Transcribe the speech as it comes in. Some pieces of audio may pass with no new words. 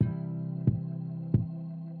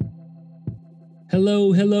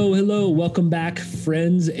Hello, hello, hello. Welcome back,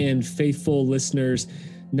 friends and faithful listeners.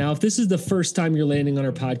 Now, if this is the first time you're landing on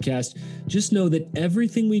our podcast, just know that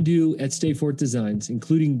everything we do at Stay Forth Designs,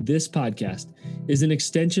 including this podcast, is an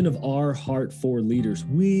extension of our heart for leaders.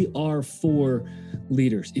 We are for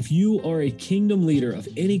leaders. If you are a kingdom leader of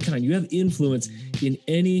any kind, you have influence in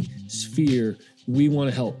any sphere, we want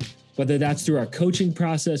to help. Whether that's through our coaching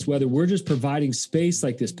process, whether we're just providing space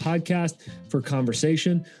like this podcast for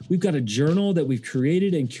conversation. We've got a journal that we've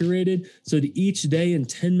created and curated so that each day in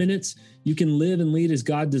 10 minutes, you can live and lead as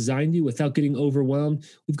God designed you without getting overwhelmed.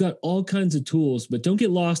 We've got all kinds of tools, but don't get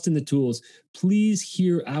lost in the tools. Please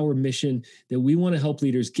hear our mission that we want to help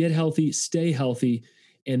leaders get healthy, stay healthy,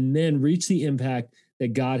 and then reach the impact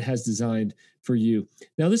that God has designed for you.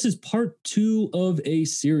 Now, this is part 2 of a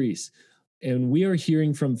series. And we are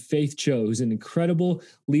hearing from Faith Cho, who's an incredible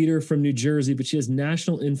leader from New Jersey, but she has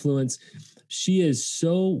national influence. She is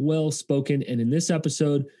so well-spoken. And in this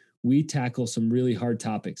episode, we tackle some really hard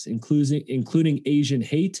topics, including Asian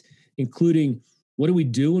hate, including what do we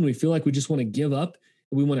do when we feel like we just want to give up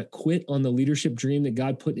and we want to quit on the leadership dream that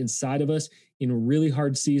God put inside of us in a really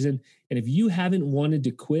hard season. And if you haven't wanted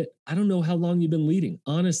to quit, I don't know how long you've been leading.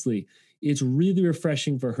 Honestly, it's really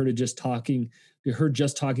refreshing for her just talking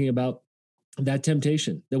about that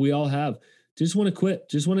temptation that we all have. Just want to quit,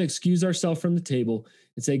 just want to excuse ourselves from the table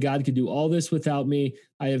and say, God could do all this without me.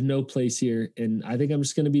 I have no place here. And I think I'm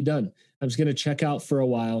just going to be done. I'm just going to check out for a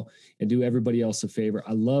while and do everybody else a favor.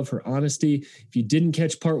 I love her honesty. If you didn't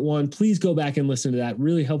catch part 1, please go back and listen to that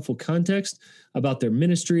really helpful context about their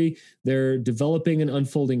ministry, their developing and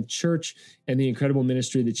unfolding church, and the incredible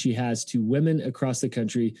ministry that she has to women across the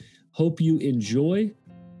country. Hope you enjoy.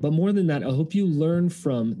 But more than that, I hope you learn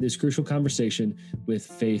from this crucial conversation with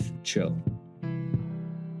Faith Cho.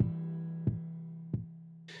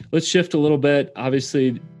 Let's shift a little bit.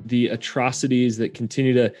 Obviously, the atrocities that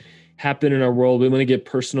continue to happen in our world, we want to get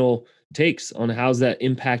personal takes on how's that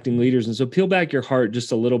impacting leaders. And so peel back your heart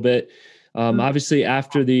just a little bit. Obviously,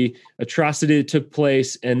 after the atrocity that took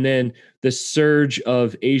place and then the surge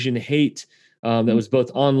of Asian hate that was both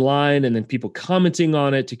online and then people commenting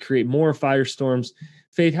on it to create more firestorms.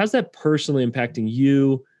 Faith, how's that personally impacting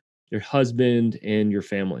you, your husband, and your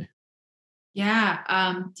family?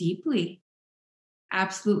 Yeah, deeply.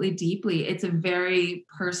 Absolutely deeply. It's a very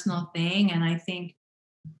personal thing. And I think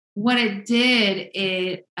what it did,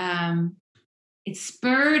 it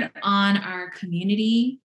spurred on our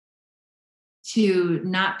community to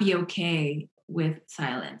not be okay with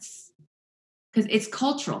silence. Because it's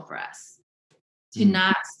cultural for us to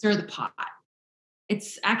not stir the pot.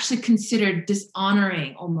 It's actually considered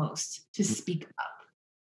dishonoring almost to speak up,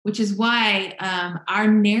 which is why our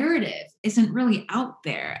narrative isn't really out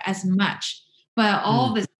there as much. But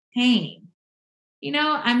all this pain,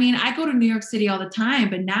 I go to New York City all the time,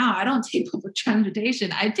 but now I don't take public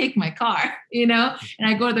transportation. I take my car, and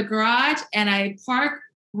I go to the garage and I park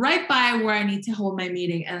right by where I need to hold my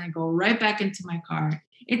meeting and I go right back into my car.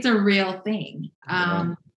 It's a real thing.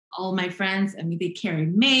 All my friends, they carry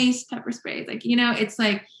mace, pepper sprays, it's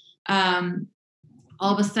like, all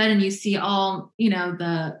of a sudden you see all,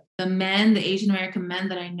 the men, the Asian American men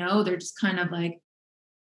that I know, they're just kind of like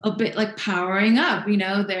a bit like powering up,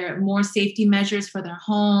 there are more safety measures for their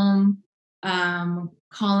home,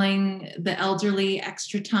 calling the elderly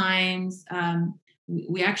extra times.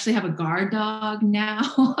 We actually have a guard dog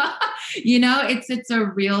now. It's a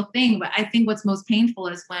real thing. But I think what's most painful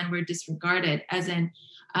is when we're disregarded, as in,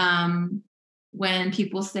 when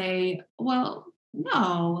people say, well,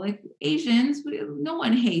 no, like Asians, no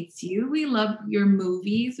one hates you. We love your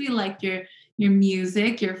movies. We like your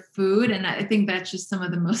music, your food. And I think that's just some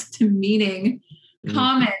of the most demeaning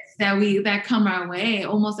comments that come our way,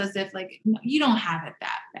 almost as if like, you don't have it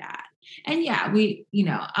that bad. And yeah,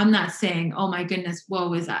 I'm not saying, oh my goodness,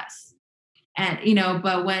 woe is us. And,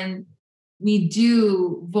 but when we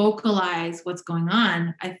do vocalize what's going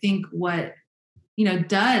on, I think what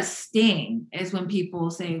does sting is when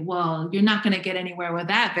people say, well, you're not going to get anywhere with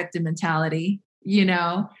that victim mentality,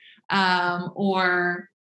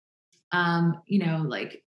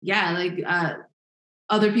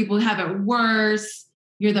 other people have it worse.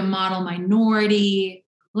 You're the model minority.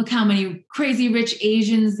 Look how many crazy rich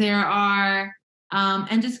Asians there are.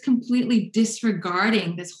 And just completely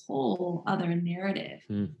disregarding this whole other narrative,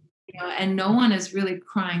 and no one is really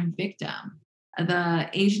crying victim. The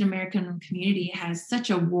Asian American community has such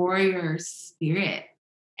a warrior spirit.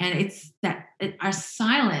 And it's that our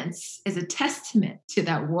silence is a testament to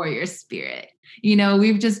that warrior spirit.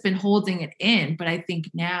 We've just been holding it in. But I think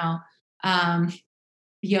now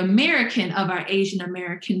the American of our Asian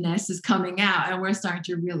Americanness is coming out and we're starting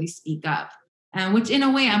to really speak up. which in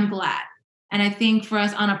a way I'm glad. And I think for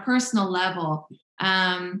us on a personal level,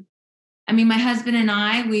 I mean, my husband and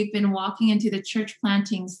I, we've been walking into the church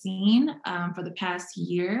planting scene for the past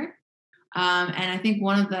year. And I think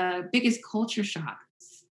one of the biggest culture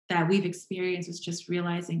shocks that we've experienced was just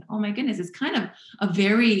realizing, oh my goodness, it's kind of a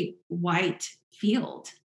very white field,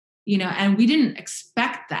 and we didn't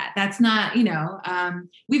expect that. That's not,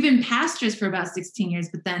 we've been pastors for about 16 years,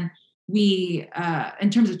 but then we, in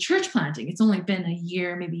terms of church planting, it's only been a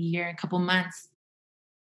year, maybe a year, a couple months.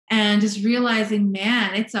 And just realizing,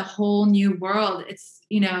 man, it's a whole new world. It's,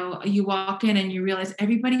 you walk in and you realize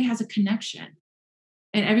everybody has a connection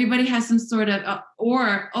and everybody has some sort of,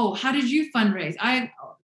 how did you fundraise?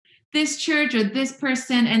 This church or this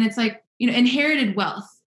person. And it's like, inherited wealth,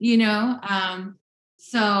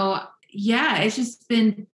 So yeah,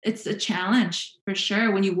 it's a challenge for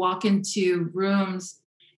sure. When you walk into rooms,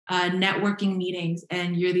 networking meetings,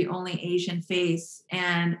 and you're the only Asian face.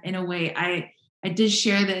 And in a way, I did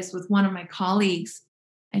share this with one of my colleagues.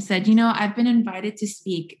 I said, I've been invited to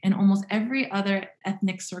speak in almost every other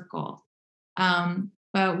ethnic circle.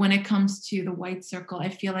 But when it comes to the white circle, I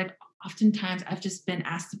feel like oftentimes I've just been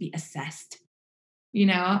asked to be assessed,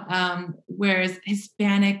 whereas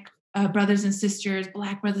Hispanic brothers and sisters,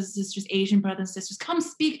 Black brothers and sisters, Asian brothers and sisters, come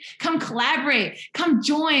speak, come collaborate, come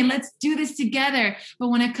join, let's do this together. But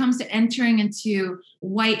when it comes to entering into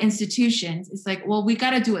white institutions, it's like, well, we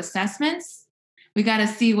got to do assessments. We got to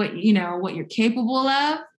see what you're capable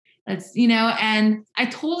of. That's, and I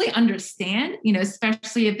totally understand,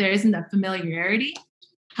 especially if there isn't a familiarity.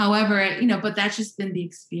 However, but that's just been the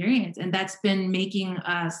experience. And that's been making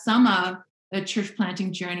some of the church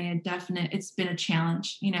planting journey it's been a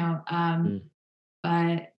challenge,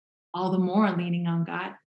 but all the more leaning on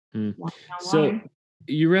God. So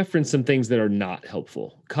you referenced some things that are not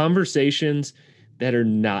helpful, conversations that are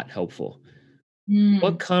not helpful.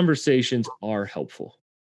 What conversations are helpful?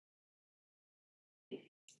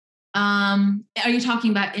 Are you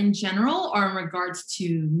talking about in general or in regards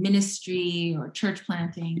to ministry or church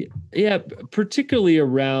planting? Yeah, particularly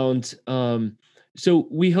around, so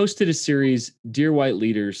we hosted a series, Dear White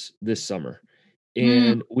Leaders, this summer,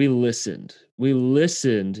 and we listened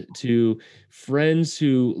to friends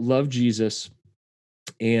who love Jesus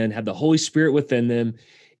and have the Holy Spirit within them,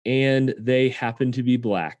 and they happen to be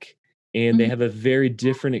Black. And they have a very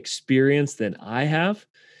different experience than I have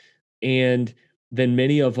and than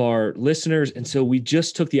many of our listeners. And so we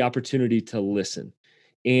just took the opportunity to listen.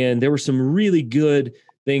 And there were some really good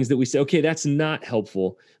things that we said, okay, that's not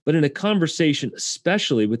helpful. But in a conversation,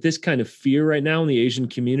 especially with this kind of fear right now in the Asian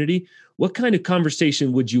community, what kind of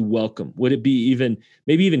conversation would you welcome? Would it be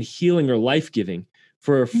maybe even healing or life-giving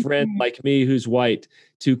for a friend like me who's white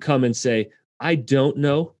to come and say, I don't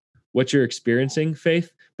know what you're experiencing,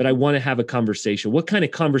 Faith, but I want to have a conversation. What kind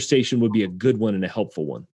of conversation would be a good one and a helpful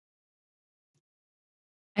one?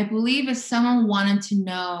 I believe if someone wanted to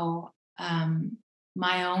know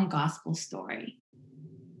my own gospel story,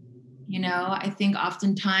 I think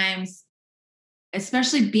oftentimes,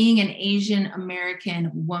 especially being an Asian American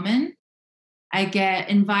woman, I get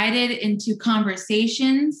invited into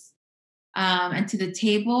conversations and to the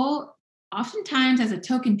table, oftentimes as a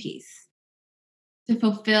token piece to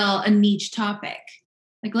fulfill a niche topic.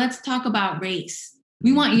 Like, let's talk about race.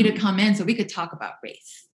 We want you to come in so we could talk about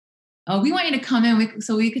race. Oh, we want you to come in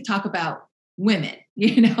so we could talk about women,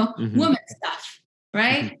 women stuff,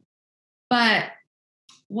 right? But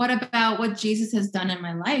what about what Jesus has done in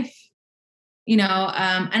my life? And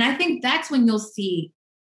I think that's when you'll see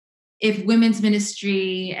if women's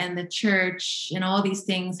ministry and the church and all these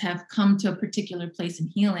things have come to a particular place in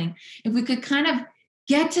healing. If we could kind of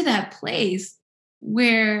get to that place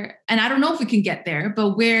where, and I don't know if we can get there,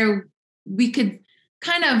 but where we could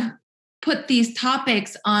kind of put these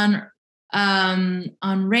topics on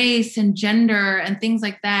race and gender and things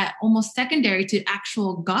like that, almost secondary to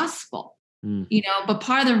actual gospel, but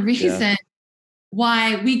part of the reason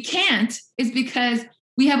why we can't is because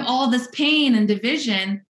we have all this pain and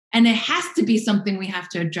division, and it has to be something we have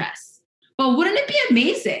to address. But wouldn't it be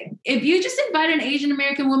amazing if you just invite an Asian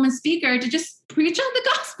American woman speaker to just preach on the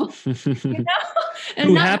gospel,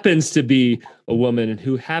 who happens to be a woman and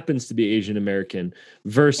who happens to be Asian American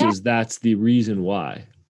versus that's the reason why.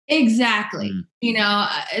 Exactly.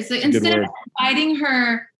 It's like, instead of inviting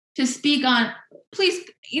her to speak on, please,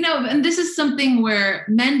 and this is something where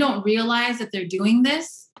men don't realize that they're doing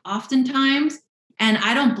this oftentimes. And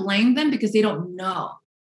I don't blame them because they don't know.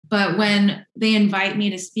 But when they invite me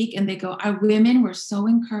to speak and they go, our women were so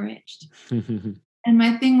encouraged. And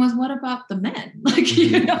my thing was, what about the men? Like,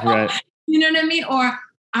 right. You know what I mean? Or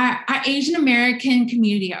our Asian American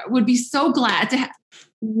community would be so glad to have.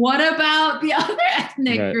 What about the other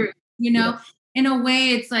ethnic group? In a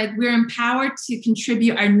way, it's like we're empowered to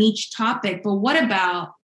contribute our niche topic, but what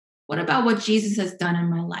about what Jesus has done in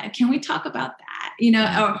my life? Can we talk about that?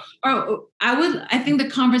 I think the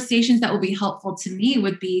conversations that will be helpful to me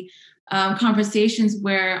would be conversations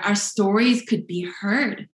where our stories could be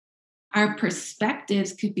heard, our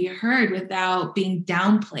perspectives could be heard without being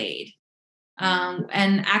downplayed,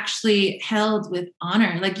 and actually held with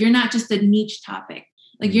honor. Like, you're not just a niche topic.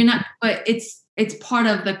 Like, you're not, but it's part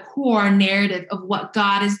of the core narrative of what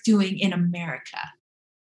God is doing in America.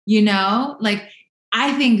 Like,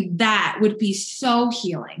 I think that would be so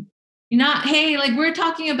healing. Hey, like, we're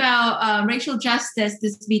talking about racial justice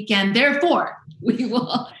this weekend, therefore we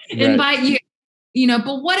will invite you.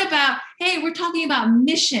 But what about, hey, we're talking about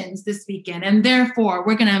missions this weekend, and therefore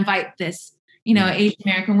we're going to invite this, Asian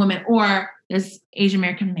American woman, or this Asian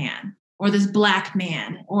American man, or this Black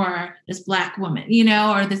man, or this Black woman,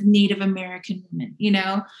 or this Native American woman,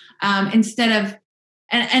 instead of,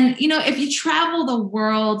 and if you travel the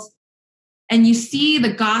world and you see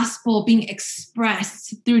the gospel being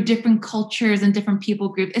expressed through different cultures and different people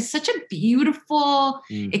groups, it's such a beautiful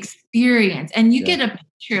experience. And you get a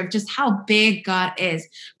picture of just how big God is.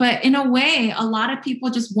 But in a way, a lot of people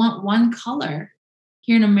just want one color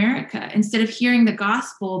here in America, instead of hearing the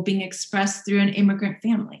gospel being expressed through an immigrant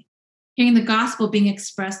family, hearing the gospel being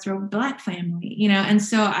expressed through a Black family, And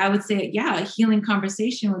so I would say, a healing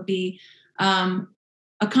conversation would be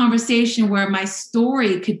a conversation where my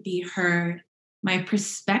story could be heard, my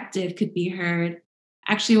perspective could be heard.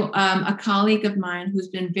 Actually, a colleague of mine who's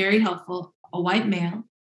been very helpful, a white male,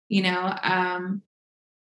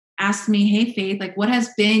 asked me, hey, Faith, like, what has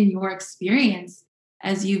been your experience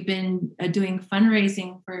as you've been doing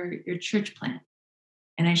fundraising for your church plant?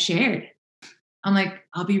 And I shared. I'm like,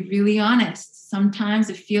 I'll be really honest. Sometimes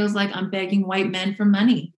it feels like I'm begging white men for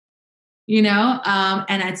money, and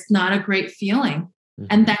it's not a great feeling.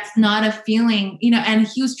 And that's not a feeling, and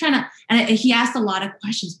he was and he asked a lot of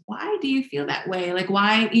questions. Why do you feel that way? Like,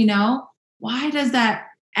 why, why does that?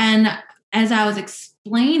 And as I was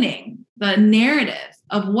explaining the narrative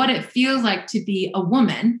of what it feels like to be a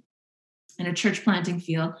woman in a church planting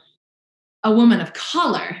field, a woman of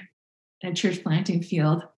color in a church planting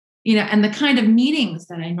field, and the kind of meetings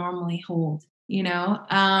that I normally hold,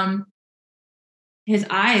 his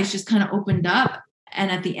eyes just kind of opened up. And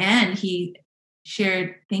at the end, he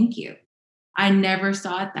shared, thank you. I never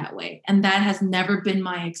saw it that way. And that has never been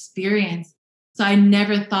my experience. So I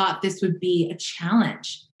never thought this would be a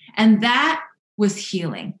challenge. And that was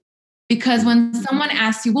healing. Because when someone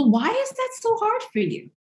asks you, well, why is that so hard for you?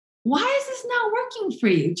 Why is this not working for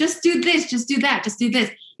you? Just do this, just do that, just do this.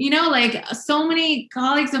 Like, so many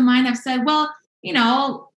colleagues of mine have said, well,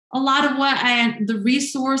 a lot of the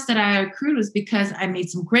resource that I accrued was because I made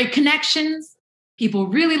some great connections. People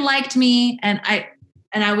really liked me, and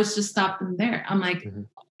I was just stopped them there. I'm like,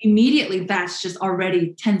 immediately, that's just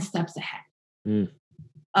already 10 steps ahead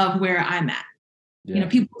of where I'm at. Yeah.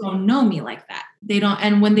 People don't know me like that. They don't,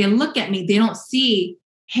 and when they look at me, they don't see,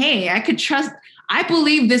 hey, I could trust. I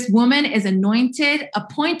believe this woman is anointed,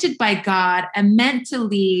 appointed by God, and meant to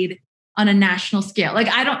lead on a national scale. Like,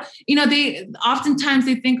 I don't, oftentimes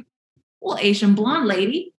they think, well, Asian blonde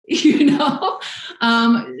lady. She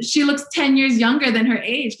looks 10 years younger than her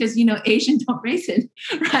age because, Asian don't race it,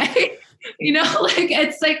 right?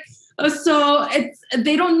 It's like, so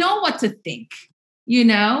they don't know what to think,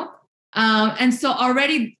 and so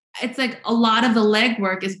already it's like a lot of the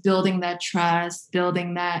legwork is building that trust,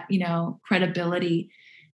 building that, credibility.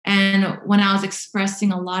 And when I was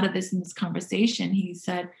expressing a lot of this in this conversation, he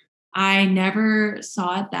said, I never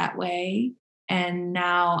saw it that way. And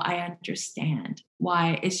now I understand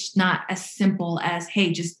why it's not as simple as,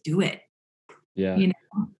 hey, just do it. Yeah.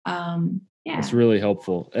 It's really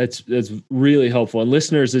helpful. It's really helpful. And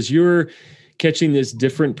listeners, as you're catching this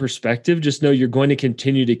different perspective, just know you're going to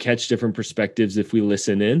continue to catch different perspectives if we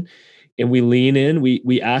listen in and we lean in,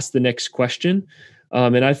 we ask the next question.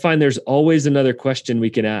 And I find there's always another question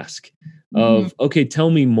we can ask of, okay,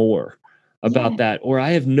 tell me more about that. Or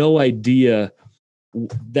I have no idea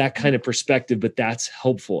that kind of perspective, but that's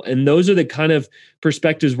helpful. And those are the kind of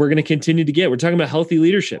perspectives we're going to continue to get. We're talking about healthy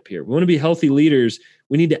leadership here. We want to be healthy leaders.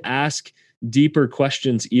 We need to ask deeper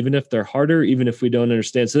questions, even if they're harder, even if we don't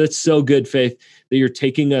understand. So that's so good, Faith, that you're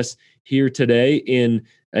taking us here today in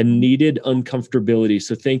a needed uncomfortability.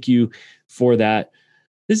 So thank you for that.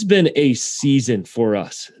 This has been a season for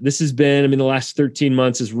us. This has been, the last 13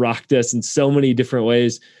 months has rocked us in so many different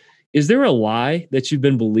ways. Is there a lie that you've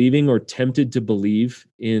been believing or tempted to believe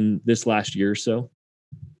in this last year or so?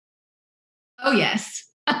 Oh, yes.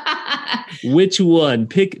 Which one?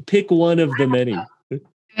 Pick one of the many.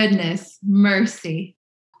 Goodness mercy.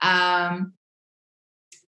 I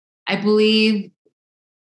believe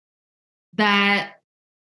that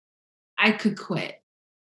I could quit.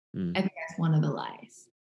 I think that's one of the lies.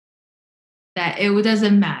 That it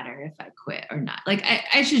doesn't matter if I quit or not. Like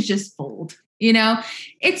I should just fold.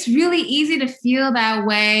 It's really easy to feel that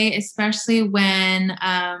way, especially when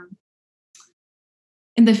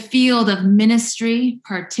in the field of ministry,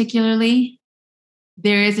 particularly,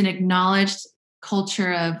 there is an acknowledged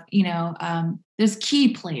culture of, there's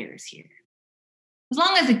key players here. As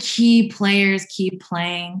long as the key players keep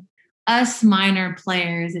playing, us minor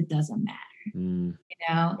players, it doesn't matter.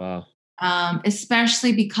 Wow.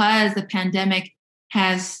 Especially because the pandemic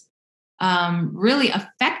has really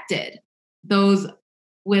affected those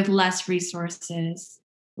with less resources,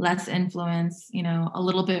 less influence, a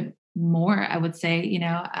little bit more, I would say.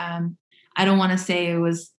 I don't want to say it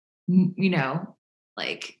was,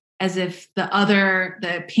 like as if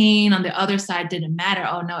the pain on the other side didn't matter.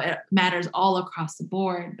 Oh no, it matters all across the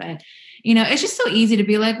board. But, it's just so easy to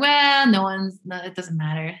be like, well, it doesn't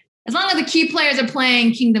matter. As long as the key players are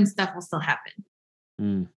playing, kingdom stuff will still happen.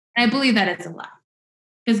 And I believe that it's a lie.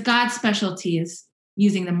 Because God's specialty is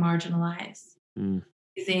using the marginalized,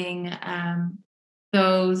 using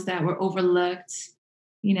those that were overlooked,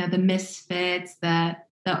 the misfits, the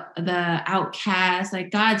outcasts.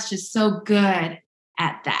 Like God's just so good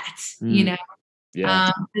at that,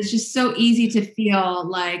 Yeah. It's just so easy to feel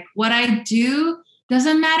like what I do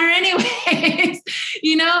doesn't matter anyways.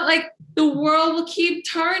 Like the world will keep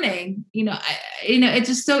turning. It's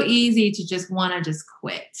just so easy to just want to just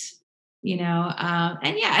quit. And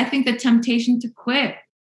yeah, I think the temptation to quit,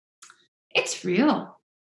 it's real.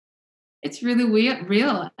 It's really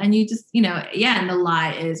real. And you just, and the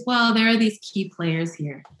lie is, well, there are these key players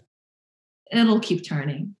here. It'll keep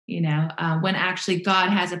turning, when actually God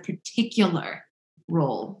has a particular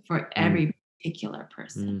role for every particular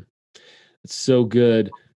person. It's so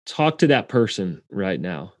good. Talk to that person right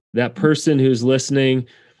now. That person who's listening,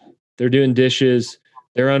 they're doing dishes,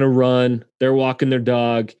 they're on a run, they're walking their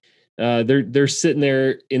dog, they're sitting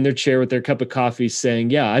there in their chair with their cup of coffee saying,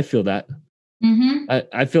 yeah, I feel that.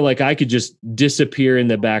 I feel like I could just disappear in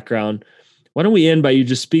the background. Why don't we end by you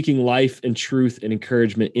just speaking life and truth and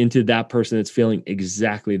encouragement into that person that's feeling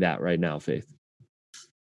exactly that right now, Faith?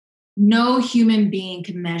 No human being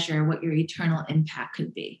can measure what your eternal impact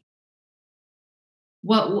could be.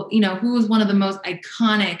 Who was one of the most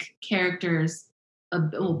iconic characters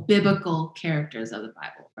biblical characters of the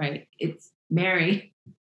Bible, right? It's Mary.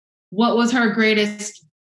 What was her greatest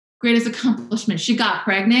accomplishment? She got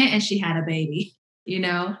pregnant and she had a baby,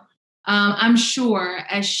 I'm sure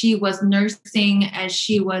as she was nursing, as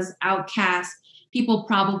she was outcast, people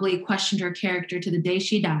probably questioned her character to the day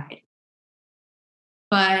she died.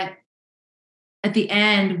 But at the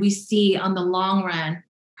end, we see on the long run,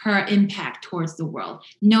 her impact towards the world.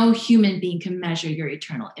 No human being can measure your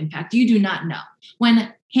eternal impact. You do not know.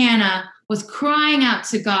 When Hannah was crying out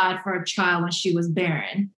to God for a child when she was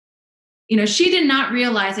barren, she did not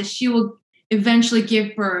realize that she will eventually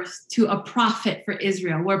give birth to a prophet for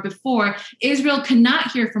Israel, where before Israel could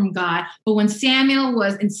not hear from God. But when Samuel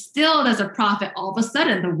was instilled as a prophet, all of a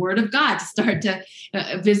sudden the word of God started to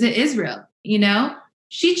visit Israel.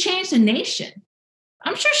 She changed the nation.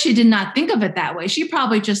 I'm sure she did not think of it that way. She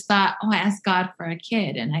probably just thought, I asked God for a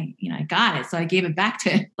kid and I got it. So I gave it back to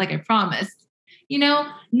him like I promised.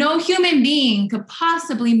 No human being could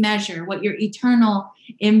possibly measure what your eternal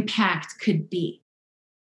impact could be.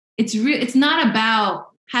 It's not about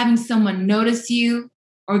having someone notice you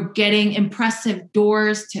or getting impressive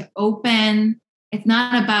doors to open. It's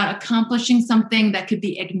not about accomplishing something that could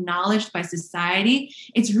be acknowledged by society.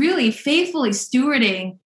 It's really faithfully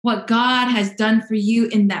stewarding what God has done for you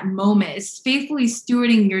in that moment. It's faithfully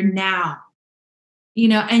stewarding your now,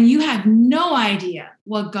 and you have no idea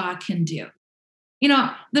what God can do.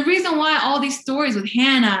 The reason why all these stories with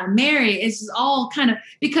Hannah and Mary is all kind of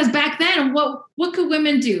because back then, what could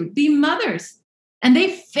women do? Be mothers. And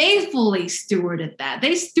they faithfully stewarded that.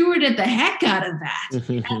 They stewarded the heck out of that.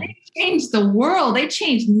 And they changed the world. They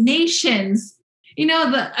changed nations.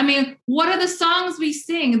 What are the songs we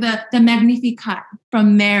sing? The Magnificat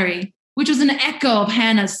from Mary, which was an echo of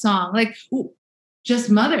Hannah's song.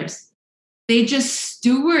 Just mothers. They just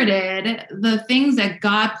stewarded the things that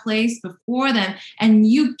God placed before them, and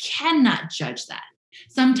you cannot judge that.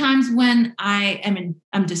 Sometimes when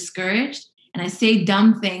I'm discouraged and I say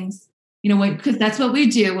dumb things, because that's what we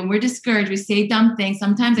do when we're discouraged. We say dumb things.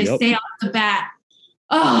 Sometimes I say off the bat,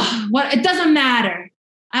 it doesn't matter.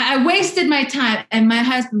 I wasted my time. And my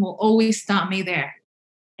husband will always stop me there.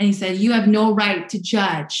 And he said, you have no right to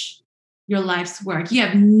judge your life's work. You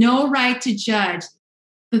have no right to judge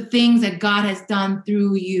the things that God has done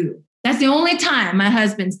through you. That's the only time my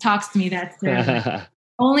husband talks to me that sermon.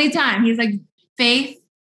 Only time. He's like, Faith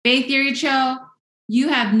Iricho, you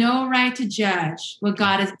have no right to judge what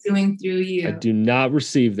God is doing through you. I do not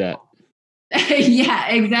receive that. Yeah,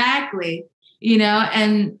 exactly.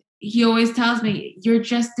 And he always tells me, you're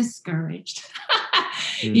just discouraged,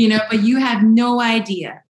 but you have no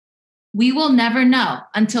idea. We will never know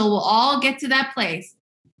until we'll all get to that place.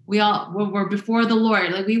 We're before the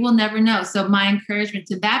Lord. Like, we will never know. So my encouragement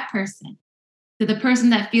to that person, to the person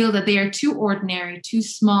that feels that they are too ordinary, too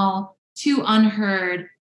small, too unheard,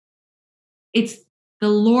 it's the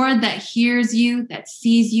Lord that hears you, that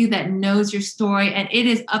sees you, that knows your story. And it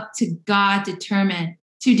is up to God to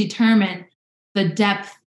determine the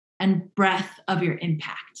depth and breadth of your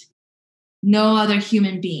impact. No other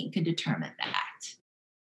human being can determine that.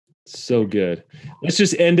 So good. Let's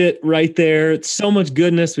just end it right there. It's so much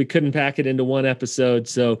goodness. We couldn't pack it into one episode.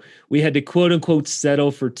 So we had to quote unquote settle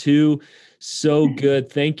for two. So good.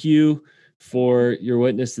 Thank you for your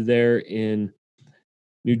witness there in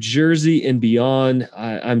New Jersey and beyond.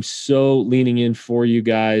 I'm so leaning in for you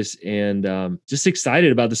guys and just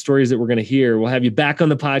excited about the stories that we're going to hear. We'll have you back on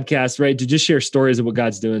the podcast, right, to just share stories of what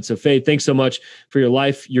God's doing. So Faith, thanks so much for your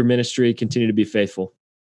life, your ministry. Continue to be faithful.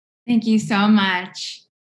 Thank you so much.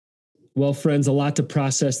 Well, friends, a lot to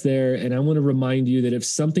process there. And I want to remind you that if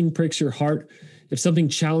something pricks your heart, if something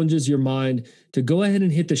challenges your mind, to go ahead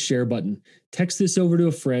and hit the share button. Text this over to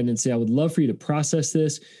a friend and say, I would love for you to process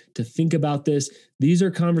this, to think about this. These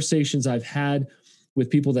are conversations I've had with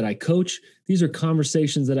people that I coach. These are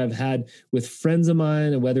conversations that I've had with friends of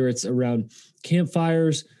mine, and whether it's around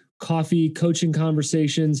campfires, coffee, coaching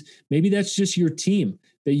conversations, maybe that's just your team,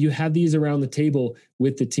 that you have these around the table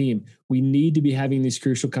with the team. We need to be having these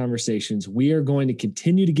crucial conversations. We are going to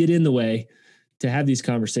continue to get in the way to have these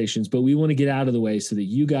conversations, but we want to get out of the way so that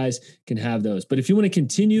you guys can have those. But if you want to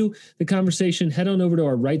continue the conversation, head on over to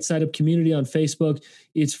our Right Side Up community on Facebook.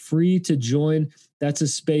 It's free to join. That's a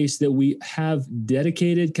space that we have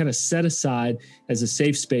dedicated, kind of set aside as a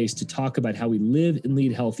safe space to talk about how we live and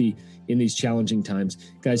lead healthy in these challenging times.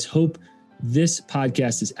 Guys, hope this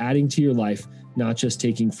podcast is adding to your life, not just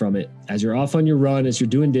taking from it. As you're off on your run, as you're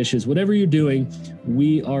doing dishes, whatever you're doing,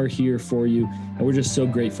 we are here for you. And we're just so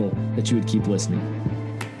grateful that you would keep listening.